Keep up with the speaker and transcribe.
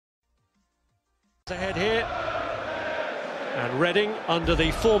Ahead here, and Reading under the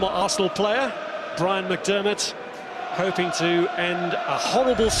former Arsenal player Brian McDermott, hoping to end a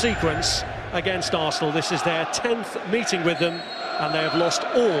horrible sequence against Arsenal. This is their 10th meeting with them, and they have lost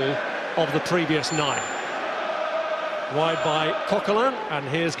all of the previous 9. Wide by Coquelin, and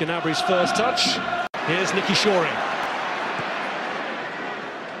here's Gnabry's first touch. Here's Nicky Shorey.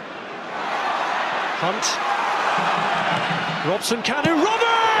 Hunt. Robson Kanu.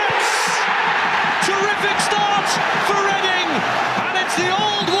 Roberts! Terrific start for Reading, and it's the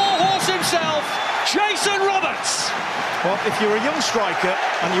old warhorse himself, Jason Roberts. Well, if you're a young striker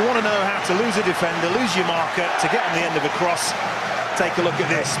and you want to know how to lose a defender, lose your marker, to get on the end of a cross, take a look at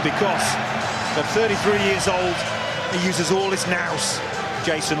this, because at 33 years old, he uses all his nous,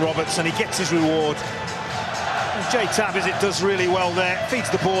 Jason Roberts, and he gets his reward. And Jay Tabizit does really well there, feeds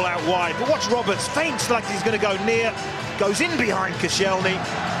the ball out wide, but watch Roberts, feints like he's going to go near, goes in behind Koscielny,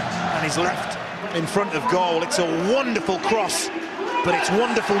 and he's left in front of goal. It's a wonderful cross, but it's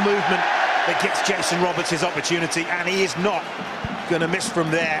wonderful movement that gets Jason Roberts his opportunity, and he is not going to miss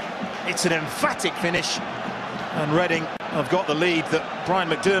from there. It's an emphatic finish, and Reading have got the lead that Brian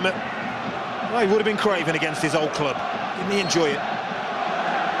McDermott, well, he would have been craving against his old club. Didn't he enjoy it?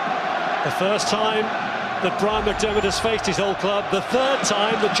 The first time that Brian McDermott has faced his old club, the third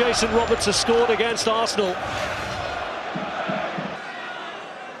time that Jason Roberts has scored against Arsenal.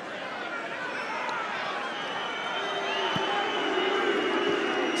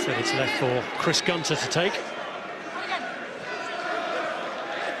 So it's left for Chris Gunter to take.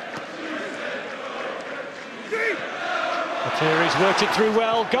 McCleary's worked it through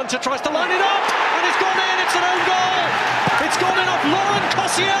well. Gunter tries to line it up, and it's gone in. It's an own goal. It's gone in off Laurent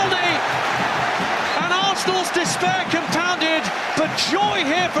Koscielny. And Arsenal's despair compounded, but joy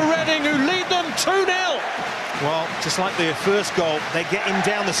here for Reading, who lead them 2-0. Well, just like their first goal, they get in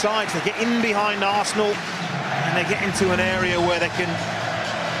down the sides, they get in behind Arsenal, and they get into an area where they can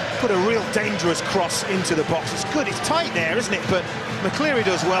put a real dangerous cross into the box. It's good, it's tight there, isn't it? But McCleary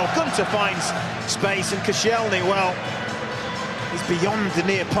does well, Gunter finds space, and Koscielny, well, he's beyond the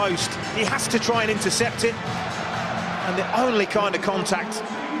near post. He has to try and intercept it, and the only kind of contact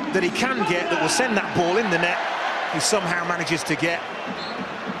that he can get that will send that ball in the net, he somehow manages to get.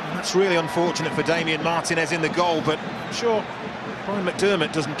 And that's really unfortunate for Damien Martinez in the goal, but I'm sure Brian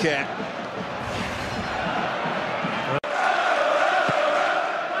McDermott doesn't care.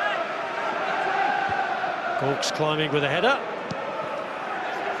 Hawks climbing with a header.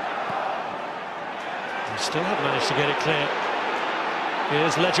 They still haven't managed to get it clear.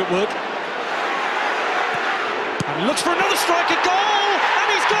 Here's Ledgerwood. And he looks for another strike at goal, and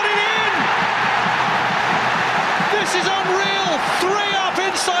he's got it in! This is unreal! 3 up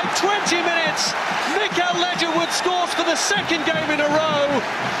inside 20 minutes. Mikael Ledgerwood scores for the second game in a row.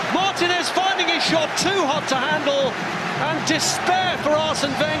 Martinez finding his shot too hot to handle. And despair for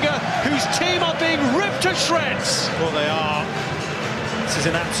Arsene Wenger, whose team are being ripped to shreds. Well, they are. This is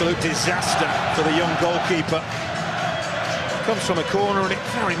an absolute disaster for the young goalkeeper. Comes from a corner, and it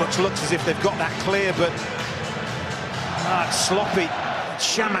very much looks as if they've got that clear, but it's sloppy. It's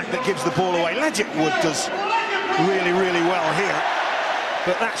Chamakh that gives the ball away. Ledgerwood does really, really well here,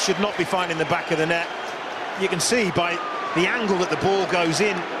 but that should not be finding the back of the net. You can see by the angle that the ball goes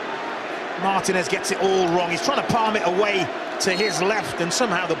in, Martinez gets it all wrong. He's trying to palm it away to his left, and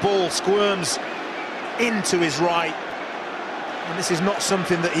somehow the ball squirms into his right. And this is not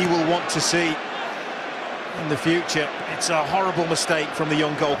something that he will want to see in the future. It's a horrible mistake from the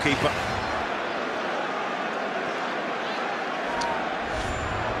young goalkeeper.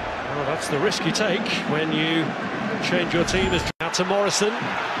 Well, that's the risk you take when you change your team. Out to Morrison.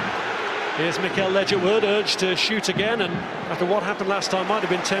 Here's Mikael Ledgerwood, urged to shoot again, and after what happened last time might have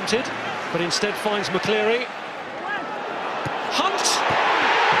been tempted, but instead finds McCleary. Hunt!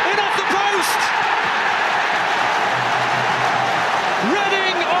 In off the post!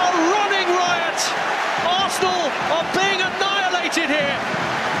 Reading are running riot! Arsenal are being annihilated here!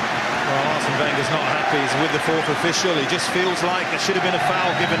 Well, Arsene Wenger's not happy. He's with the fourth official. He just feels like there should have been a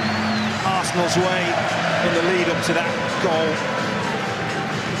foul given Arsenal's way in the lead up to that goal.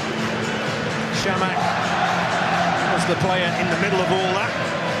 Chamakh was the player in the middle of all that.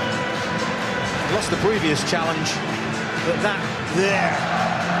 Lost the previous challenge, but that there,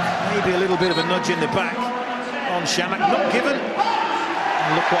 maybe a little bit of a nudge in the back on Chamakh, not given. And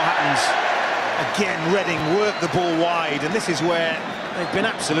look what happens. Again, Reading work the ball wide, and this is where they've been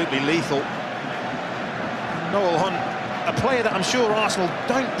absolutely lethal. Noel Hunt, a player that I'm sure Arsenal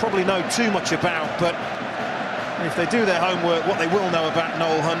don't probably know too much about, but if they do their homework, what they will know about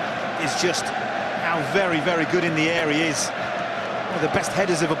Noel Hunt is just how very, very good in the air he is. One of the best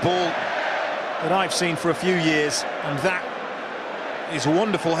headers of a ball that I've seen for a few years, and that is a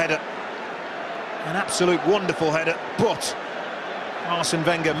wonderful header. An absolute wonderful header, but Arsene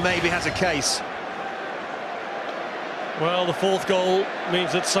Wenger maybe has a case. Well, the fourth goal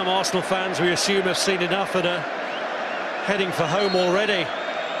means that some Arsenal fans, we assume, have seen enough and are heading for home already.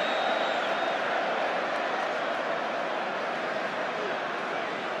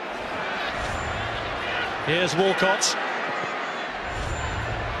 Here's Walcott.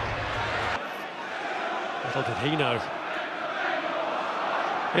 Little did he know.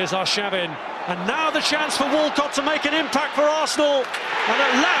 Here's Arshavin. And now the chance for Walcott to make an impact for Arsenal. And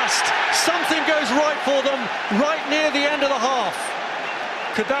at last, something goes right for them, right near the end of the half.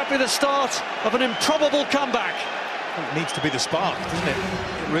 Could that be the start of an improbable comeback? It needs to be the spark, doesn't it?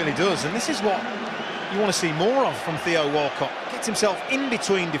 It really does. And this is what you want to see more of from Theo Walcott. Gets himself in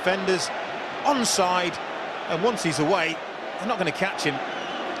between defenders, onside, and once he's away, they're not going to catch him.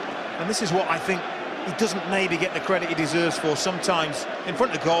 And this is what I think he doesn't maybe get the credit he deserves for sometimes. In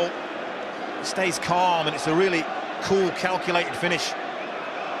front of goal, he stays calm, and it's a really cool, calculated finish.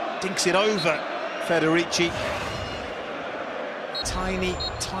 Dinks it over Federici. Tiny,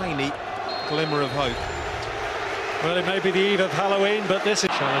 tiny glimmer of hope. Well, it may be the eve of Halloween, but this is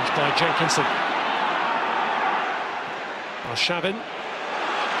challenged by Jenkinson. Arshavin.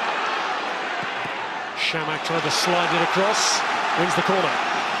 Chamakh trying to slide it across, wins the corner.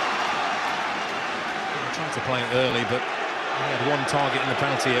 Trying to play it early, but he had one target in the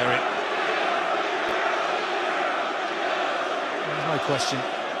penalty area. There's no question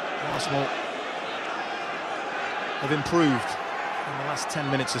Arsenal have improved in the last 10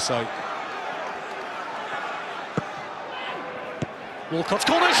 minutes or so. Walcott's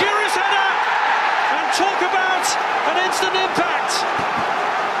corner, Giroud's header! And talk about an instant impact!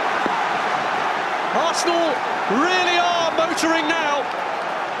 Arsenal really are motoring now.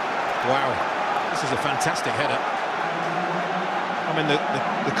 Wow, this is a fantastic header. I mean,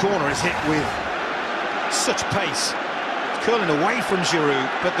 the corner is hit with such pace. It's curling away from Giroud,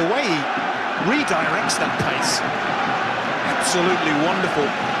 but the way he redirects that pace, absolutely wonderful.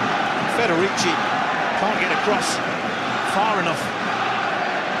 Federici can't get across far enough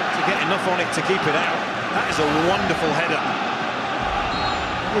to get enough on it to keep it out. That is a wonderful header.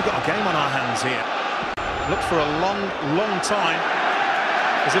 We've got a game on our hands here. Looked for a long, long time,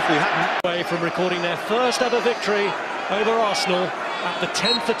 as if we hadn't. Away from recording their first ever victory over Arsenal at the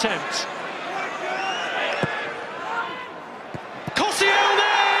 10th attempt.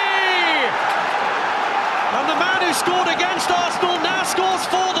 Koscielny! And the man who scored against Arsenal now scores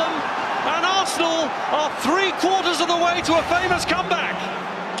for them, and Arsenal are 3/4 of the way to a famous comeback.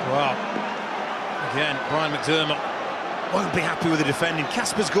 Wow. Again, Brian McDermott won't be happy with the defending.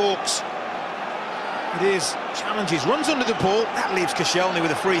 Kaspers Gorks. It is, challenges, runs under the ball. That leaves Koscielny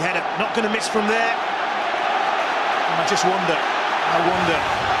with a free header. Not going to miss from there. And I just wonder,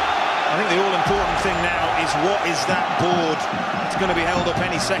 I think the all-important thing now is what is that board? It's going to be held up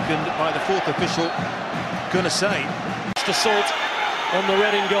any second by the fourth official going to say. Assault on the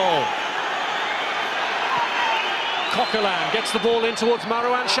Reading goal. Coquelin gets the ball in towards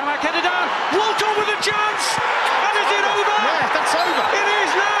Marouane Chamakh, headed down. Walcott with a chance! And is it over? Yeah, that's over. It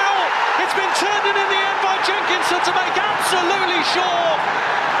is now! It's been turned in the end by Jenkinson to make absolutely sure.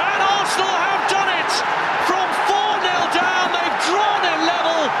 And Arsenal have done it. From 4-0 down, they've drawn it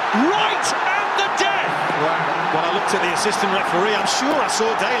level right at the death. Well, I looked at the assistant referee. I'm sure I saw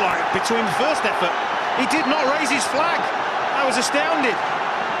daylight between the first effort. He did not raise his flag. I was astounded.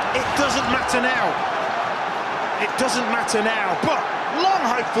 It doesn't matter now. It doesn't matter now. But long,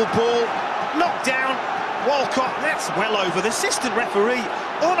 hopeful ball, knocked down. Walcott, that's well over. The assistant referee,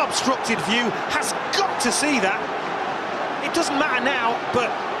 unobstructed view, has got to see that. It doesn't matter now, but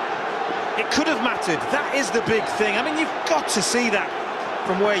it could have mattered. That is the big thing. I mean, you've got to see that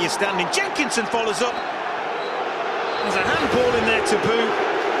from where you're standing. Jenkinson follows up. There's a handball in there to boot.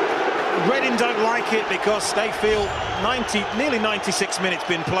 Reading don't like it because they feel nearly 96 minutes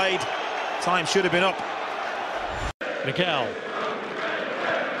been played. Time should have been up. Mikel.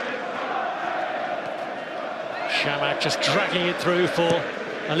 Chamakh just dragging it through for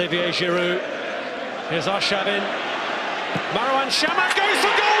Olivier Giroud. Here's Arshavin. Marouane Chamakh goes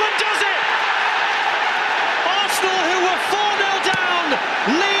for goal and does it! Arsenal, who were 4-0 down,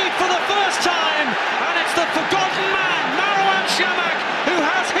 lead for the first time, and it's the forgotten man, Marouane Chamakh, who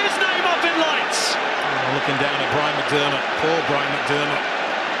has his name up in lights. Looking down at Brian McDermott, poor Brian McDermott.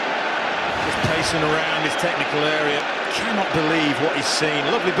 Just pacing around his technical area. Cannot believe what he's seen.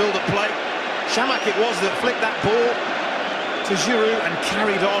 Lovely build-up play. Chamakh it was that flicked that ball to Giroud and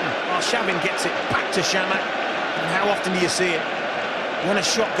carried on. Arshavin gets it back to Chamakh. And how often do you see it? when a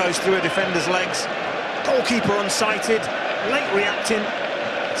shot goes through a defender's legs. Goalkeeper unsighted, late reacting.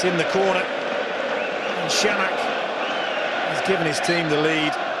 It's in the corner. And Chamakh has given his team the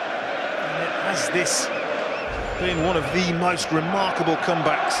lead. And it has this been one of the most remarkable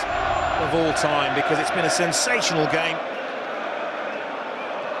comebacks of all time, because it's been a sensational game.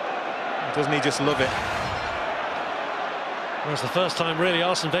 Doesn't he just love it? Well, it's the first time really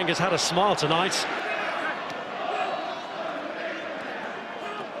Arsene Wenger's had a smile tonight.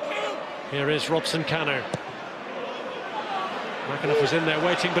 Here is Robson Kanu. McAnuff was in there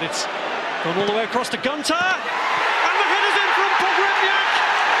waiting, but it's gone all the way across to Gunter. And the header's in from Pogrebniak.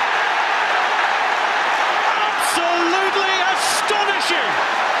 Absolutely astonishing!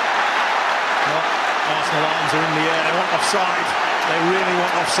 Well, Arsenal arms are in the air. They want offside. They really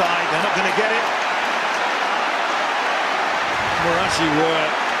want offside. They're not going to get it. Murasi were.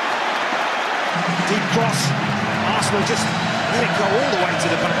 Deep cross. Arsenal just let it go all the way to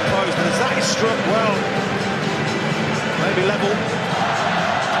the back post. And as that is struck, well, maybe level.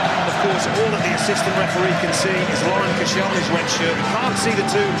 And of course, all that the assistant referee can see is Laurent Koscielny's red shirt. He can't see the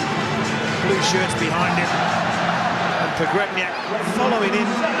two blue shirts behind him. And Pogrebniak following in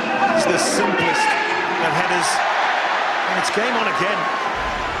is the simplest of headers. And it's game on again.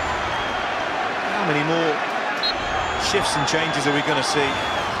 How many more shifts and changes are we going to see?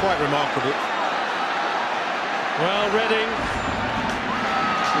 Quite remarkable. Well, Reading,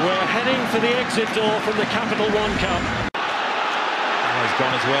 we're heading for the exit door from the Capital One Cup. Oh, he's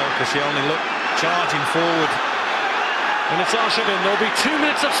gone as well. Koscielny, look, charging forward. And it's Arshavin. There'll be 2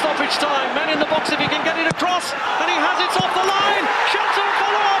 minutes of stoppage time. Man in the box if he can get it across. And he has it off the line. Shots on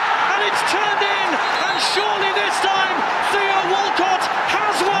follow-up. And it's turned in. And surely this time, Theo Walcott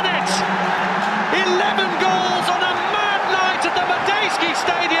has won it. 11 goals on a mad night at the Madejski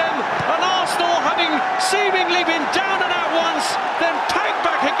Stadium. And Arsenal, having seemingly been down and out once, then pegged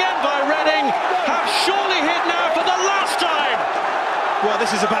back again by Reading, have surely hit now for the last time. Well,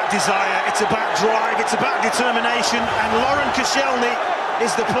 this is about desire, it's about drive, it's about determination, and Laurent Koscielny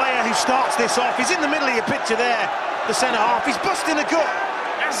is the player who starts this off. He's in the middle of your picture there, the centre-half. He's busting a gut,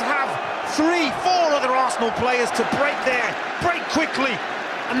 as have 3-4 other Arsenal players to break there, break quickly,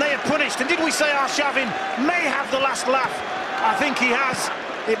 and they are punished. And did we say Arshavin may have the last laugh? I think he has.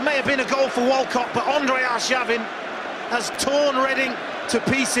 It may have been a goal for Walcott, but Andre Arshavin has torn Reading to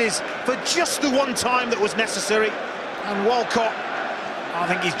pieces for just the one time that was necessary. And Walcott, I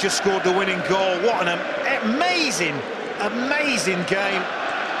think he's just scored the winning goal. What an amazing, amazing game.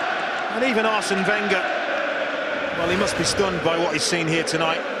 And even Arsene Wenger, well, he must be stunned by what he's seen here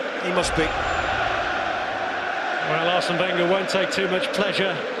tonight. He must be. Well, Arsene Wenger won't take too much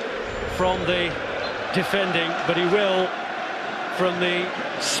pleasure from the defending, but he will from the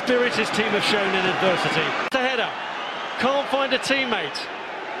spirit his team have shown in adversity. The header, can't find a teammate,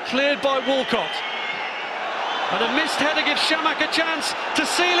 cleared by Walcott. And a missed header gives Chamakh a chance to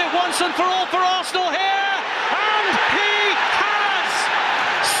seal it once and for all for Arsenal here. And he has!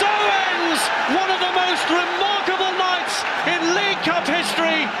 So ends one of the most remarkable nights in League Cup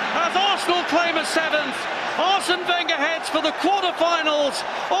history as Arsenal claim a 7th. Arsene Wenger heads for the quarter-finals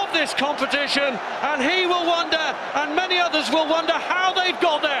of this competition, and he will wonder, and many others will wonder, how they've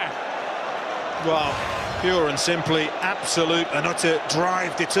got there. Well, pure and simply, absolute and utter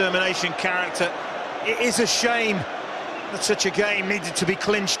drive, determination, character. It is a shame that such a game needed to be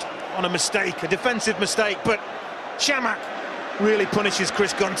clinched on a mistake, a defensive mistake, but Chamakh really punishes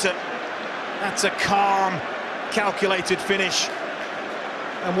Chris Gunter. That's a calm, calculated finish.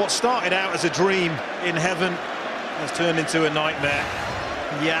 And what started out as a dream in heaven has turned into a nightmare.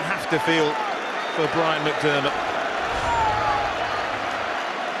 You have to feel for Brian McDermott.